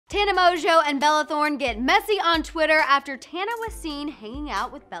Tana Mongeau and Bella Thorne get messy on Twitter after Tana was seen hanging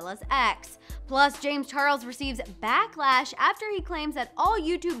out with Bella's ex. Plus, James Charles receives backlash after he claims that all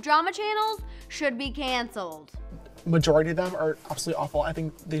YouTube drama channels should be canceled. Majority of them are absolutely awful. I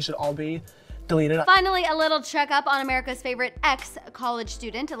think they should all be deleted. Finally, a little checkup on America's favorite ex-college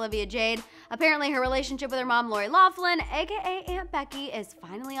student, Olivia Jade. Apparently, her relationship with her mom, Lori Loughlin, aka Aunt Becky, is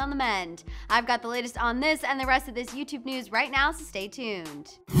finally on the mend. I've got the latest on this and the rest of this YouTube news right now, so stay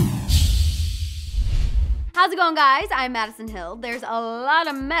tuned. How's it going, guys? I'm Madison Hill. There's a lot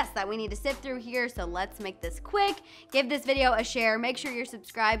of mess that we need to sift through here, so let's make this quick. Give this video a share, make sure you're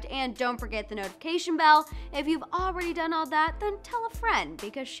subscribed, and don't forget the notification bell. If you've already done all that, then tell a friend,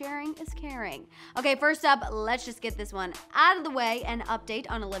 because sharing is caring. Okay, first up, let's just get this one out of the way, an update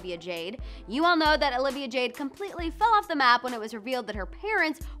on Olivia Jade. You all know that Olivia Jade completely fell off the map when it was revealed that her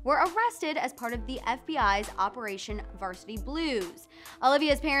parents were arrested as part of the FBI's Operation Varsity Blues.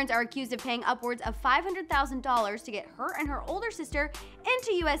 Olivia's parents are accused of paying upwards of $500,000 to get her and her older sister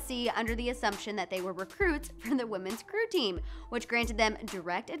into USC under the assumption that they were recruits for the women's crew team, which granted them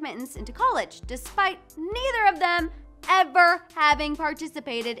direct admittance into college, despite neither of them ever having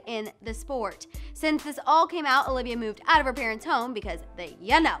participated in the sport. Since this all came out, Olivia moved out of her parents' home because they,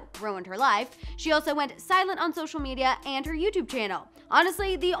 ruined her life. She also went silent on social media and her YouTube channel.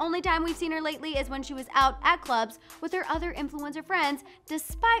 Honestly, the only time we've seen her lately is when she was out at clubs with her other influencer friends,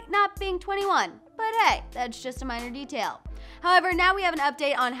 despite not being 21. But hey, that's just a minor detail. However, now we have an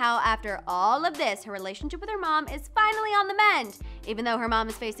update on how after all of this, her relationship with her mom is finally on the mend, even though her mom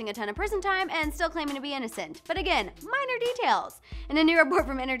is facing a ton of prison time and still claiming to be innocent. But again, minor details. In a new report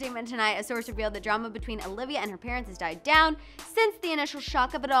from Entertainment Tonight, a source revealed that drama between Olivia and her parents has died down since the initial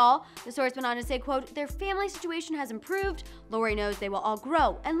shock of it all. The source went on to say, quote, "Their family situation has improved. Lori knows they will all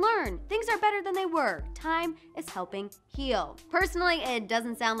grow and learn. Things are better than they were. Time is helping heal." Personally, it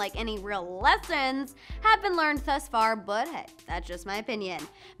doesn't sound like any real lessons have been learned thus far, but hey, that's just my opinion.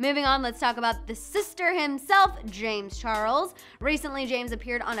 Moving on, let's talk about the sister himself, James Charles. Recently, James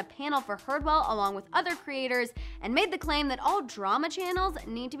appeared on a panel for Herdwell along with other creators and made the claim that all drama channels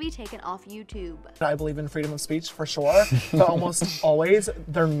need to be taken off YouTube. I believe in freedom of speech for sure, but almost always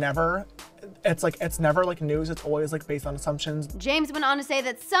it's never like news, it's always like based on assumptions. James went on to say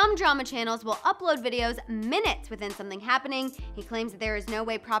that some drama channels will upload videos minutes within something happening. He claims that there is no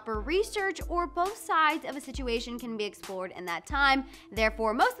way proper research or both sides of a situation can be explored in that time.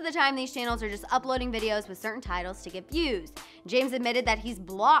 Therefore, most of the time these channels are just uploading videos with certain titles to get views. James admitted that he's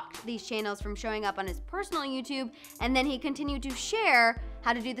blocked these channels from showing up on his personal YouTube, and then he continued to share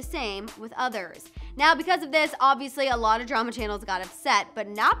how to do the same with others. Now, because of this, obviously a lot of drama channels got upset, but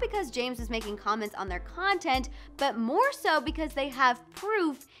not because James was making comments on their content, but more so because they have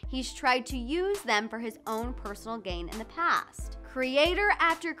proof he's tried to use them for his own personal gain in the past. Creator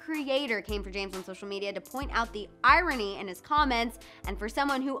after creator came for James on social media to point out the irony in his comments, and for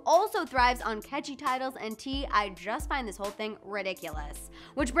someone who also thrives on catchy titles and tea, I just find this whole thing ridiculous.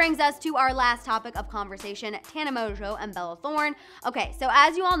 Which brings us to our last topic of conversation, Tana Mongeau and Bella Thorne. Okay, so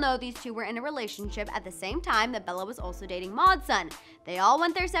as you all know, these two were in a relationship at the same time that Bella was also dating Maud's son. They all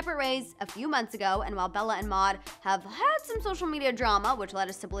went their separate ways a few months ago, and while Bella and Maud have had some social media drama, which led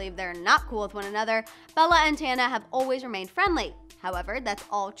us to believe they're not cool with one another, Bella and Tana have always remained friendly. However, that's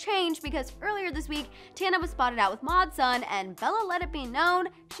all changed because earlier this week, Tana was spotted out with Maud's son, and Bella let it be known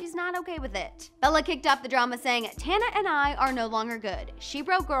she's not okay with it. Bella kicked off the drama saying, "Tana and I are no longer good. She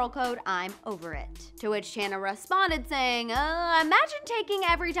broke girl code, I'm over it." To which Tana responded saying, "Imagine taking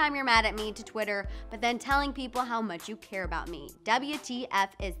every time you're mad at me to Twitter, but then telling people how much you care about me. WTF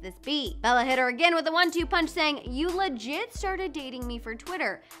is this B?" Bella hit her again with a 1-2 punch saying, "You legit started dating me for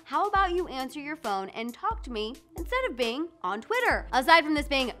Twitter. How about you answer your phone and talk to me instead of being on Twitter?" Aside from this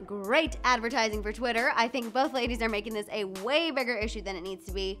being great advertising for Twitter, I think both ladies are making this a way bigger issue than it needs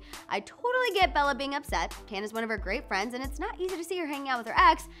to be. I totally get Bella being upset. Tana's one of her great friends, and it's not easy to see her hanging out with her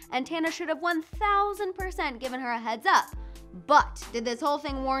ex, and Tana should have 1000% given her a heads up. But did this whole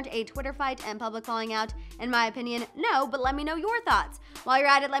thing warrant a Twitter fight and public falling out? In my opinion, no, but let me know your thoughts. While you're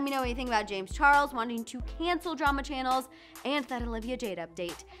at it, let me know what you think about James Charles wanting to cancel drama channels and that Olivia Jade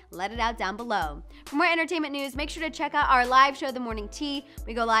update. Let it out down below. For more entertainment news, make sure to check out our live show, The Morning Tea.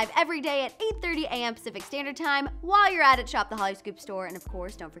 We go live every day at 8:30 a.m. Pacific Standard Time. While you're at it, shop the Hollyscoop store, and of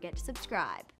course, don't forget to subscribe.